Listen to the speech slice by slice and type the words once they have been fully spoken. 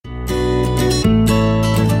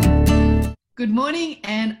Good morning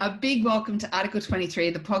and a big welcome to Article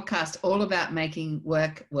 23, the podcast all about making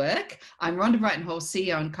work work. I'm Rhonda Brighton-Hall,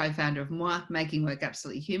 CEO and co-founder of Moi, Making Work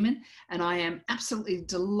Absolutely Human, and I am absolutely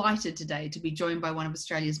delighted today to be joined by one of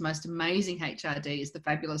Australia's most amazing HRDs, the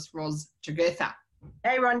fabulous Ros Jugurtha.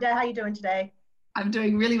 Hey Rhonda, how are you doing today? I'm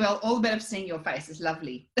doing really well. All the better for seeing your face. It's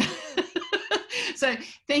lovely. So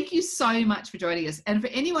thank you so much for joining us. And for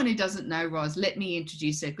anyone who doesn't know Ros, let me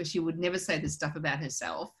introduce her because she would never say this stuff about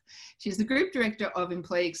herself. She's the Group Director of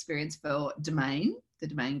Employee Experience for Domain, the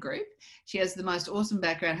Domain Group. She has the most awesome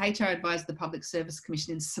background, HR advisor the Public Service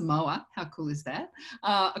Commission in Samoa. How cool is that?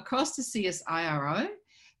 Across to CSIRO,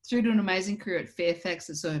 through to an amazing career at Fairfax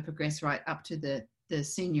that saw her progress right up to the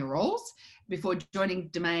senior roles before joining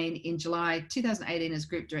Domain in July 2018 as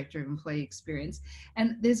Group Director of Employee Experience.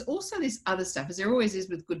 And there's also this other stuff, as there always is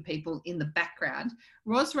with good people in the background.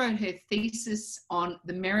 Ros wrote her thesis on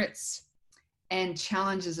the merits and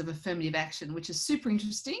challenges of affirmative action, which is super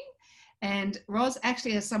interesting. And Ros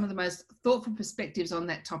actually has some of the most thoughtful perspectives on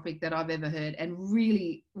that topic that I've ever heard, and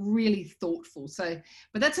really, really thoughtful.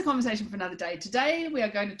 But that's a conversation for another day. Today, we are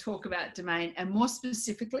going to talk about Domain, and more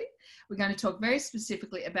specifically, we're going to talk very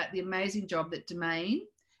specifically about the amazing job that Domain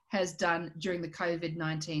has done during the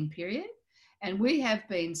COVID-19 period. And we have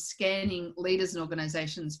been scanning leaders and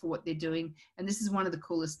organisations for what they're doing, and this is one of the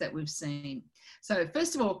coolest that we've seen. So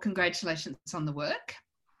first of all, congratulations on the work.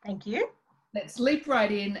 Thank you. Let's leap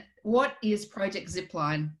right in. What is Project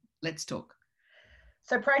Zipline? Let's talk.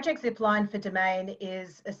 So Project Zipline for Domain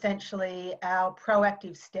is essentially our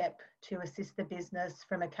proactive step to assist the business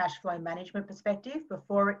from a cash flow management perspective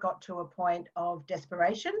before it got to a point of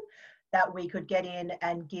desperation that we could get in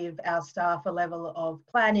and give our staff a level of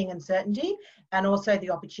planning and certainty, and also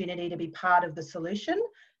the opportunity to be part of the solution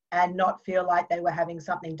and not feel like they were having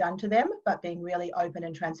something done to them, but being really open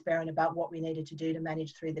and transparent about what we needed to do to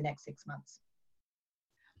manage through the next 6 months.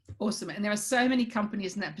 Awesome. And there are so many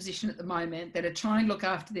companies in that position at the moment that are trying to look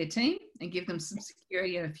after their team and give them some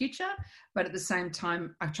security in the future, but at the same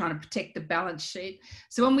time are trying to protect the balance sheet.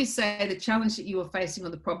 So when we say the challenge that you were facing or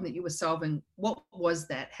the problem that you were solving, what was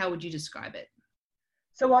that? How would you describe it?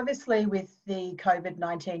 So obviously with the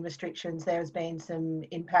COVID-19 restrictions, there has been some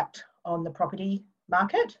impact on the property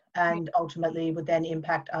market and ultimately would then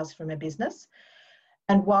impact us from a business.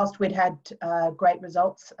 And whilst we'd had great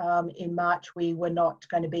results in March, we were not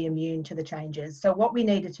going to be immune to the changes. So what we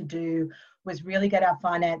needed to do was really get our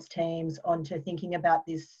finance teams onto thinking about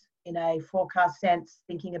this in a forecast sense,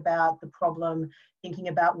 thinking about the problem, thinking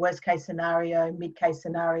about worst case scenario, mid case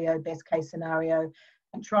scenario, best case scenario,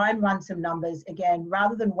 and try and run some numbers again,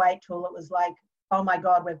 rather than wait till it was like, oh my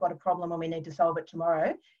God, we've got a problem and we need to solve it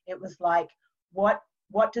tomorrow. It was like,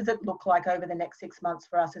 what does it look like over the next 6 months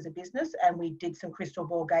for us as a business? And we did some crystal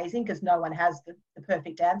ball gazing because no one has the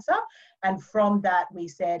perfect answer. And from that, we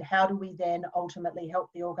said, how do we then ultimately help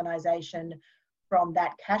the organisation from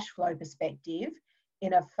that cash flow perspective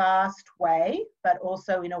in a fast way, but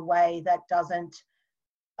also in a way that doesn't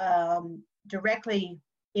directly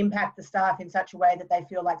impact the staff in such a way that they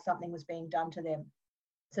feel like something was being done to them.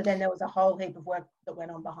 So then there was a whole heap of work that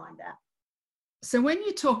went on behind that. So when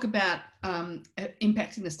you talk about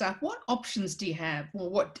impacting the staff, what options do you have, or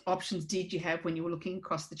what options did you have when you were looking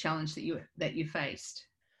across the challenge that you faced?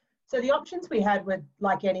 So the options we had were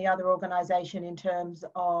like any other organisation in terms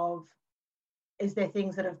of, is there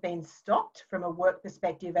things that have been stopped from a work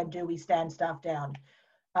perspective, and do we stand staff down?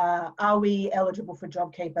 Are we eligible for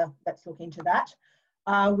JobKeeper? Let's look into that.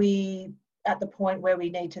 Are we at the point where we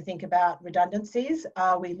need to think about redundancies?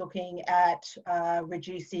 Are we looking at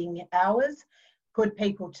reducing hours? Could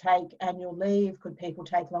people take annual leave? Could people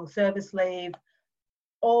take long service leave?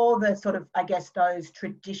 All the sort of, I guess, those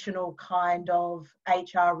traditional kind of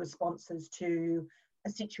HR responses to a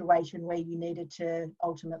situation where you needed to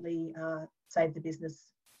ultimately save the business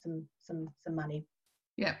some money.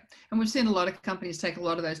 Yeah, and we've seen a lot of companies take a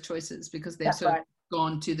lot of those choices because they've sort of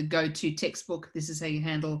gone to the go-to textbook, this is how you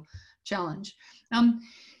handle challenge.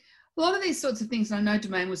 A lot of these sorts of things, and I know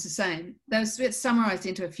Domain was the same, they were summarised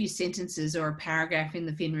into a few sentences or a paragraph in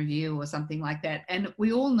the Fin Review or something like that. And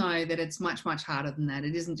we all know that it's much, much harder than that.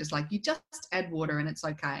 It isn't just like you just add water and it's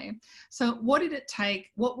okay. So what did it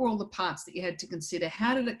take? What were all the parts that you had to consider?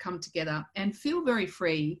 How did it come together? And feel very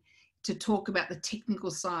free to talk about the technical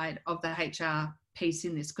side of the HR piece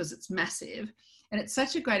in this because it's massive. And it's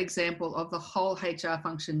such a great example of the whole HR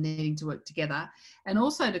function needing to work together and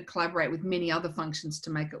also to collaborate with many other functions to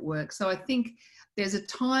make it work. So I think there's a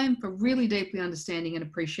time for really deeply understanding and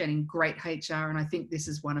appreciating great HR, and I think this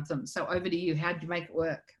is one of them. So over to you. How did you make it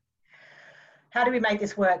work? How do we make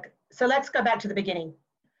this work? So let's go back to the beginning.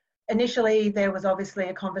 Initially, there was obviously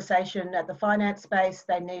a conversation at the finance space.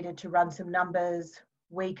 They needed to run some numbers.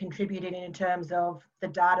 We contributed in terms of the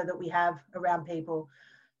data that we have around people.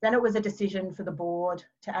 Then it was a decision for the board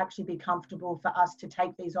to actually be comfortable for us to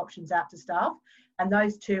take these options out to staff. And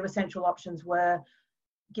those two essential options were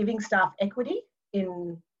giving staff equity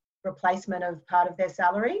in replacement of part of their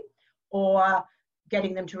salary, or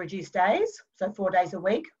getting them to reduce days, so 4 days a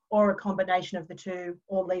week, or a combination of the two,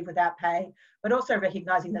 or leave without pay, but also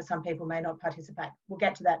recognising that some people may not participate. We'll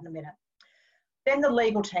get to that in a minute. Then the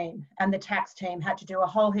legal team and the tax team had to do a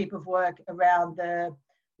whole heap of work around the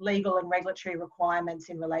legal and regulatory requirements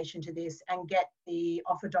in relation to this, and get the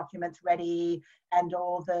offer documents ready and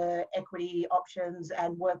all the equity options,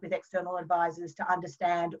 and work with external advisors to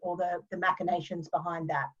understand all the machinations behind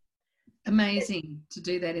that. Amazing to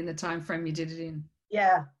do that in the time frame you did it in.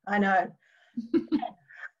 Yeah, I know.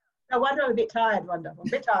 No wonder I'm a bit tired, Wanda. I'm a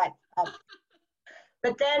bit tired.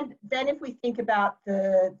 But then if we think about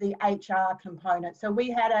the HR component, so we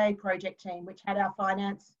had a project team which had our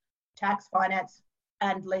finance, tax, finance,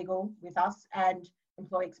 and legal with us, and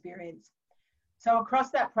employee experience. So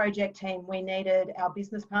across that project team, we needed our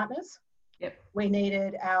business partners. Yep. We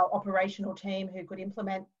needed our operational team who could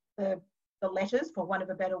implement the letters, for want of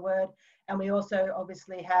a better word. And we also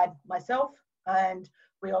obviously had myself, and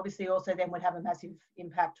we obviously also then would have a massive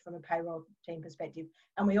impact from a payroll team perspective.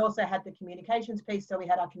 And we also had the communications piece, so we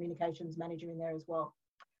had our communications manager in there as well.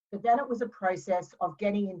 But then it was a process of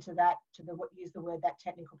getting into that, use the word, that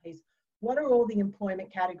technical piece. What are all the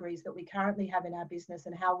employment categories that we currently have in our business,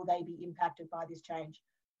 and how will they be impacted by this change?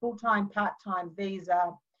 Full-time, part-time,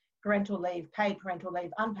 visa, parental leave, paid parental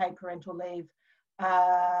leave, unpaid parental leave,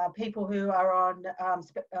 people who are on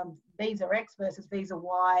visa X versus visa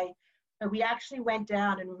Y. So we actually went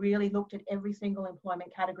down and really looked at every single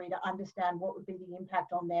employment category to understand what would be the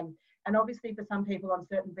impact on them. And obviously for some people on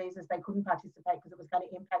certain visas, they couldn't participate because it was going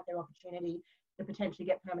to impact their opportunity to potentially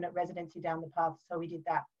get permanent residency down the path. So we did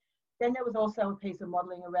that. Then there was also a piece of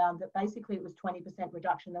modelling around that basically it was 20%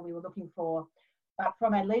 reduction that we were looking for. But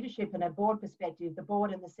from a leadership and a board perspective, the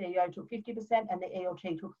board and the CEO took 50% and the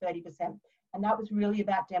ELT took 30%. And that was really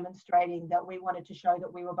about demonstrating that we wanted to show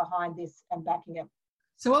that we were behind this and backing it.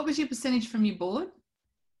 So what was your percentage from your board?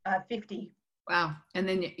 50. Wow. And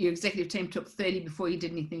then your executive team took 30 before you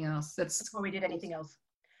did anything else. Before we did anything else.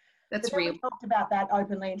 That's real. We talked about that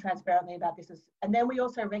openly and transparently about this. And then we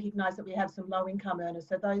also recognised that we have some low income earners.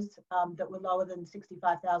 So those that were lower than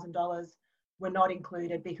 $65,000 were not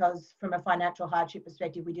included, because from a financial hardship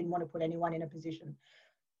perspective, we didn't want to put anyone in a position.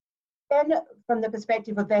 Then from the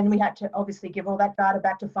perspective of then we had to obviously give all that data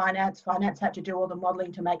back to finance. Finance had to do all the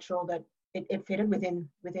modelling to make sure that it fitted within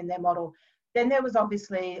their model. Then there was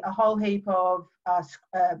obviously a whole heap of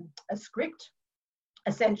a script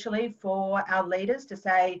essentially for our leaders to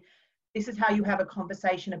say, this is how you have a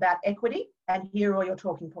conversation about equity, and here are all your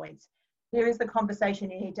talking points. Here is the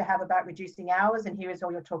conversation you need to have about reducing hours, and here is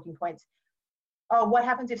all your talking points. Oh, what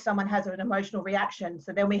happens if someone has an emotional reaction?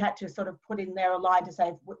 So then we had to sort of put in there a line to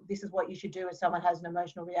say, this is what you should do if someone has an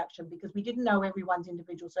emotional reaction, because we didn't know everyone's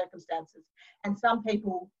individual circumstances. And some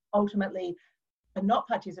people ultimately are not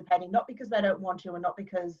participating, not because they don't want to, and not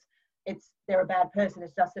because they're a bad person.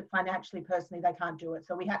 It's just that financially, personally, they can't do it.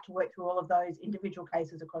 So we had to work through all of those individual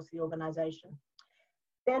cases across the organisation.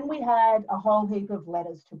 Then we had a whole heap of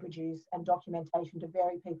letters to produce and documentation to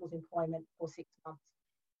vary people's employment for 6 months.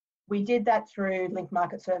 We did that through Link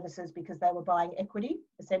Market Services because they were buying equity,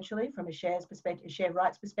 essentially, from a shares perspective, share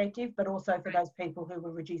rights perspective, but also for those people who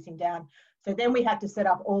were reducing down. So then we had to set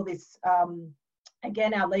up all this.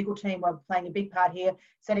 Again, our legal team were playing a big part here,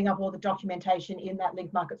 setting up all the documentation in that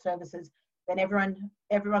Link Market Services. Then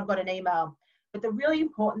everyone got an email. But the really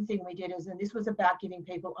important thing we did is, and this was about giving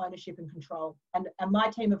people ownership and control. And my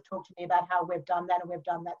team have talked to me about how we've done that, and we've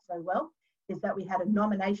done that so well, is that we had a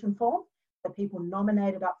nomination form that people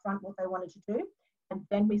nominated up front what they wanted to do. And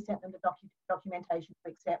then we sent them the documentation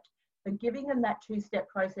to accept. So giving them that two-step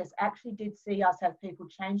process actually did see us have people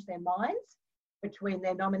change their minds between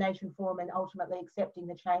their nomination form and ultimately accepting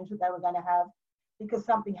the change that they were going to have, because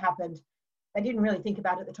something happened. They didn't really think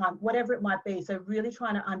about it at the time, whatever it might be. So really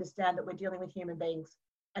trying to understand that we're dealing with human beings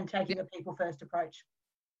and taking a people first approach.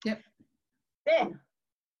 Yep. Then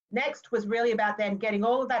next was really about then getting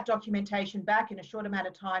all of that documentation back in a short amount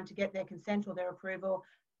of time to get their consent or their approval,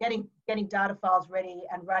 getting data files ready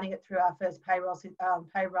and running it through our first pay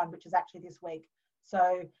run, which is actually this week.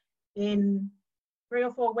 So in 3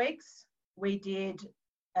 or 4 weeks, we did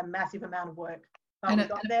a massive amount of work. And a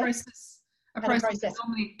process that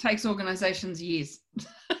normally takes organisations years.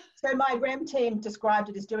 So my REM team described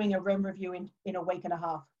it as doing a REM review in a week and a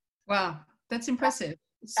half. Wow, that's impressive.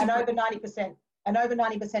 And Super. over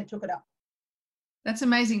 90% took it up. That's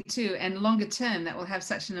amazing too. And longer term, that will have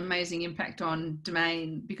such an amazing impact on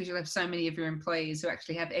Domain, because you'll have so many of your employees who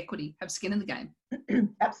actually have equity, have skin in the game.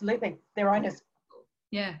 Absolutely. They're owners.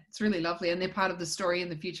 Yeah, it's really lovely. And they're part of the story in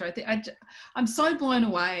the future. I'm so blown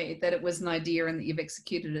away that it was an idea and that you've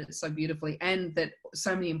executed it so beautifully, and that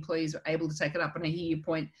so many employees were able to take it up. And I hear your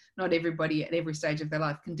point, not everybody at every stage of their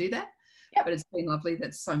life can do that. Yep. But it's been lovely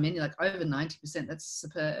that so many, like over 90%, that's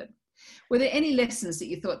superb. Were there any lessons that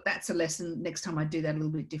you thought, that's a lesson, next time I do that a little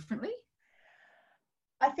bit differently?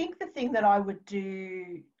 I think the thing that I would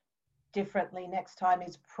do differently next time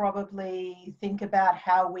is probably think about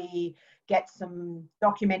how we get some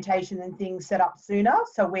documentation and things set up sooner,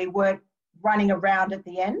 so we weren't running around at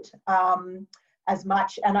the end as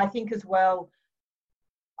much. And I think as well,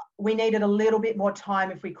 we needed a little bit more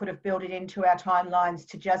time, if we could have built it into our timelines,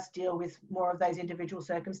 to just deal with more of those individual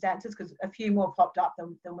circumstances, because a few more popped up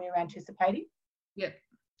than we were anticipating. Yeah.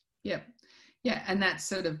 And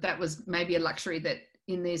that was maybe a luxury that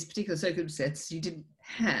in these particular circumstances you didn't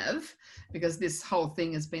have, because this whole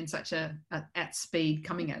thing has been such a at speed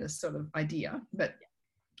coming at us sort of idea. But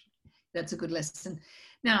that's a good lesson.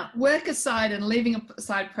 Now, work aside and leaving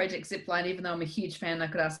aside Project Zipline, even though I'm a huge fan, I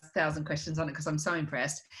could ask 1,000 questions on it because I'm so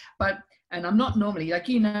impressed. And I'm not normally, like,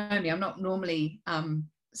 you know me, I'm not normally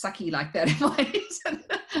sucky like that.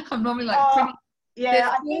 I'm normally like, pretty,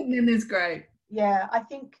 yeah, I think, and then there's great. Yeah, I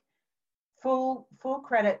think full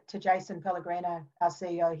credit to Jason Pellegrino, our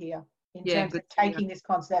CEO here, in terms of taking this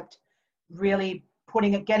concept, really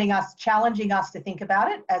challenging us to think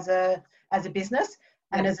about it as a business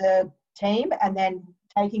and as a team, and then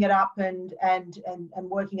taking it up and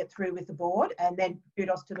working it through with the board. And then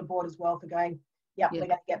kudos to the board as well for going, we're going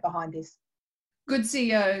to get behind this. Good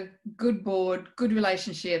CEO, good board, good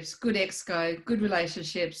relationships, good exco, good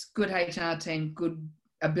relationships, good HR team, good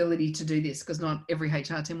ability to do this, because not every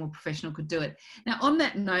HR team or professional could do it. Now, on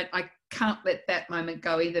that note, I can't let that moment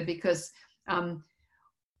go either, because I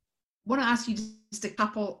want to ask you just a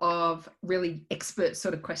couple of really expert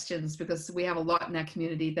sort of questions, because we have a lot in our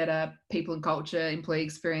community that are people and culture, employee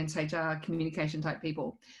experience, HR, communication type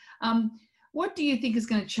people. What do you think is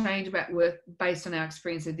going to change about work based on our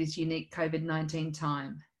experience of this unique COVID-19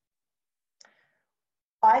 time?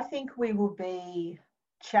 I think we will be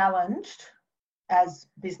challenged as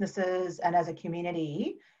businesses and as a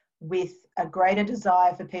community with a greater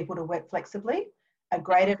desire for people to work flexibly, a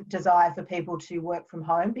greater desire for people to work from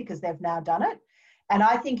home because they've now done it. And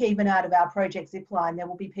I think even out of our Project Zipline, there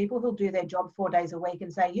will be people who'll do their job 4 days a week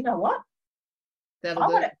and say, you know what?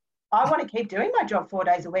 I want to keep doing my job 4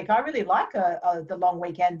 days a week. I really like the long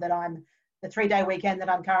weekend the 3-day weekend that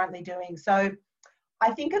I'm currently doing. So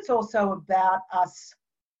I think it's also about us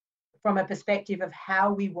from a perspective of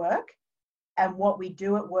how we work and what we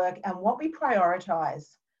do at work and what we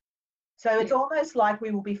prioritize. So it's almost like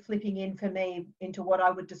we will be flipping in, for me, into what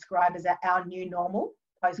I would describe as our new normal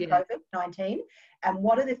post-COVID-19. And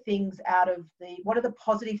what are the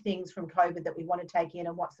positive things from COVID that we want to take in,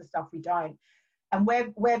 and what's the stuff we don't? And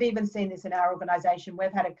we've even seen this in our organisation.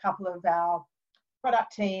 We've had a couple of our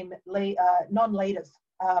product team non-leaders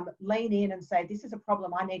lean in and say, this is a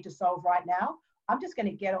problem I need to solve right now. I'm just going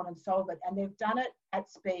to get on and solve it. And they've done it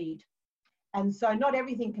at speed. And so not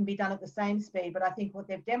everything can be done at the same speed, but I think what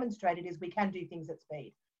they've demonstrated is we can do things at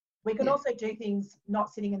speed. We can also do things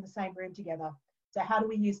not sitting in the same room together. So how do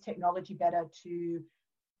we use technology better to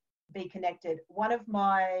be connected? One of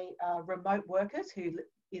my remote workers, who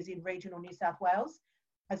is in regional New South Wales,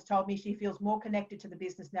 has told me she feels more connected to the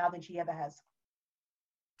business now than she ever has.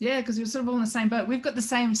 Yeah, because we're sort of all in the same boat. We've got the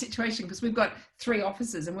same situation because we've got 3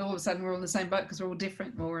 offices, and all of a sudden we're all in the same boat because we're all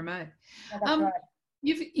different, more remote. Yeah, that's right.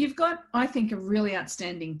 You've got, I think, a really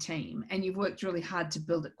outstanding team, and you've worked really hard to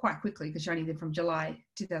build it quite quickly because you're only there from July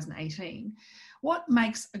 2018. What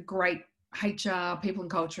makes a great HR, people and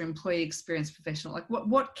culture, employee experience professional? Like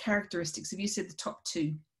what characteristics have you said the top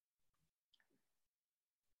 2?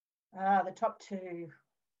 The top 2.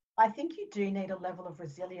 I think you do need a level of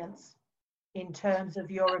resilience in terms of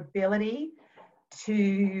your ability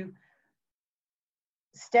to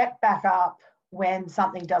step back up when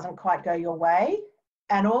something doesn't quite go your way,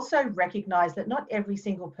 and also recognize that not every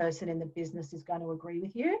single person in the business is going to agree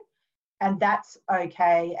with you, and that's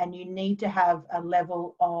okay. And you need to have a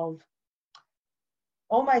level of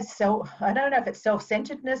almost I don't know if it's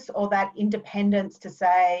self-centeredness or that independence to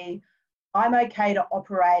say, I'm okay to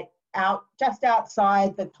operate just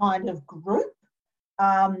outside the kind of group,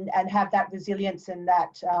 and have that resilience and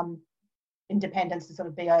that independence to sort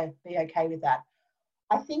of be okay with that.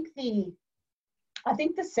 I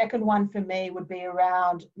think the second one for me would be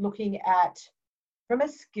around looking at, from a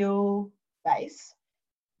skill base,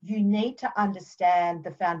 you need to understand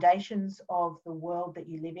the foundations of the world that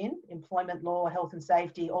you live in, employment law, health and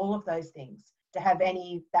safety, all of those things, to have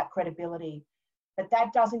that credibility. But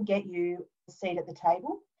that doesn't get you a seat at the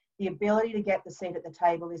table. The ability to get the seat at the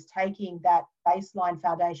table is taking that baseline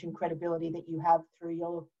foundation credibility that you have through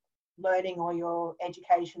your learning or your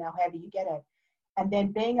education, however you get it, and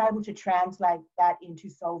then being able to translate that into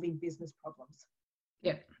solving business problems.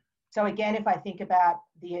 Yeah. So again, if I think about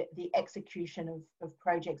the execution of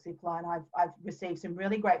Project Zipline, I've received some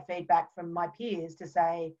really great feedback from my peers to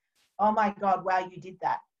say, oh my God, wow, you did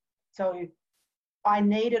that. So I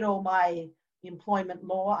needed all my employment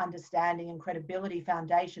law understanding and credibility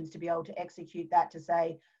foundations to be able to execute that, to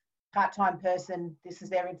say, part-time person, this is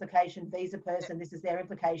their implication, visa person, this is their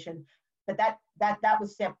implication. But that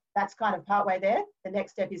was that's kind of partway there. The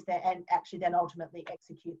next step is there, and actually then ultimately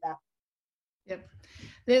execute that. Yep.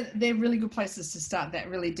 They're really good places to start,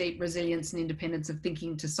 that really deep resilience and independence of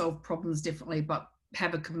thinking to solve problems differently, but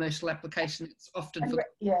have a commercial application. It's often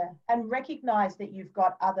and recognize that you've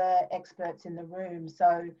got other experts in the room.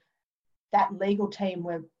 So that legal team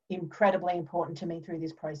were incredibly important to me through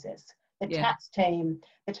this process. The tax team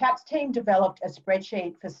developed a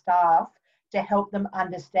spreadsheet for staff to help them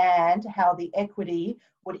understand how the equity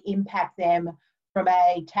would impact them from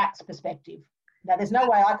a tax perspective. Now, there's no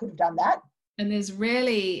way I could have done that. And there's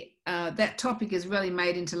really, that topic is really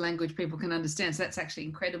made into language people can understand. So that's actually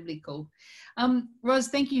incredibly cool. Ros,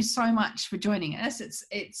 thank you so much for joining us. It's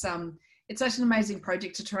such an amazing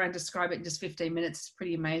project. To try and describe it in just 15 minutes. It's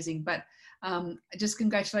pretty amazing. But just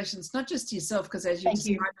congratulations, not just to yourself, because as you're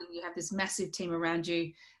describing, you have this massive team around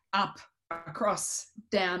you, up, across,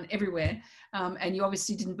 down, everywhere. And you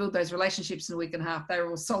obviously didn't build those relationships in a week and a half. They were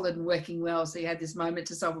all solid and working well. So you had this moment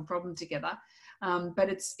to solve a problem together. But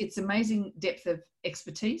it's amazing depth of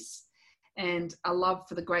expertise and a love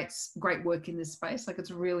for the great work in this space. Like, it's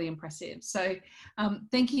really impressive. So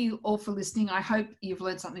thank you all for listening. I hope you've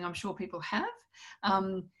learned something. I'm sure people have.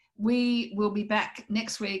 We will be back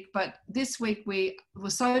next week, but this week we were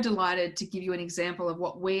so delighted to give you an example of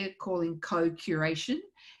what we're calling co-curation.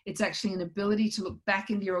 It's actually an ability to look back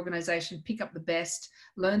into your organization, pick up the best,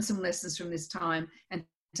 learn some lessons from this time, and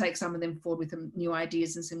take some of them forward with some new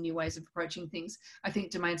ideas and some new ways of approaching things. I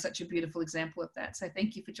think Domain's such a beautiful example of that. So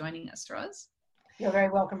thank you for joining us, Ros. You're very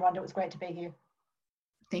welcome, Rhonda. It was great to be here.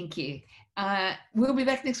 Thank you. We'll be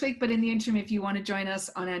back next week, but in the interim, if you want to join us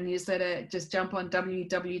on our newsletter, just jump on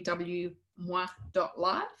www.moi.live,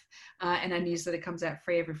 and our newsletter comes out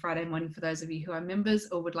free every Friday morning for those of you who are members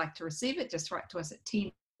or would like to receive it. Just write to us at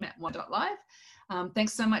team@moi.live.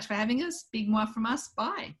 Thanks so much for having us. Big moi from us.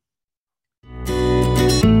 Bye.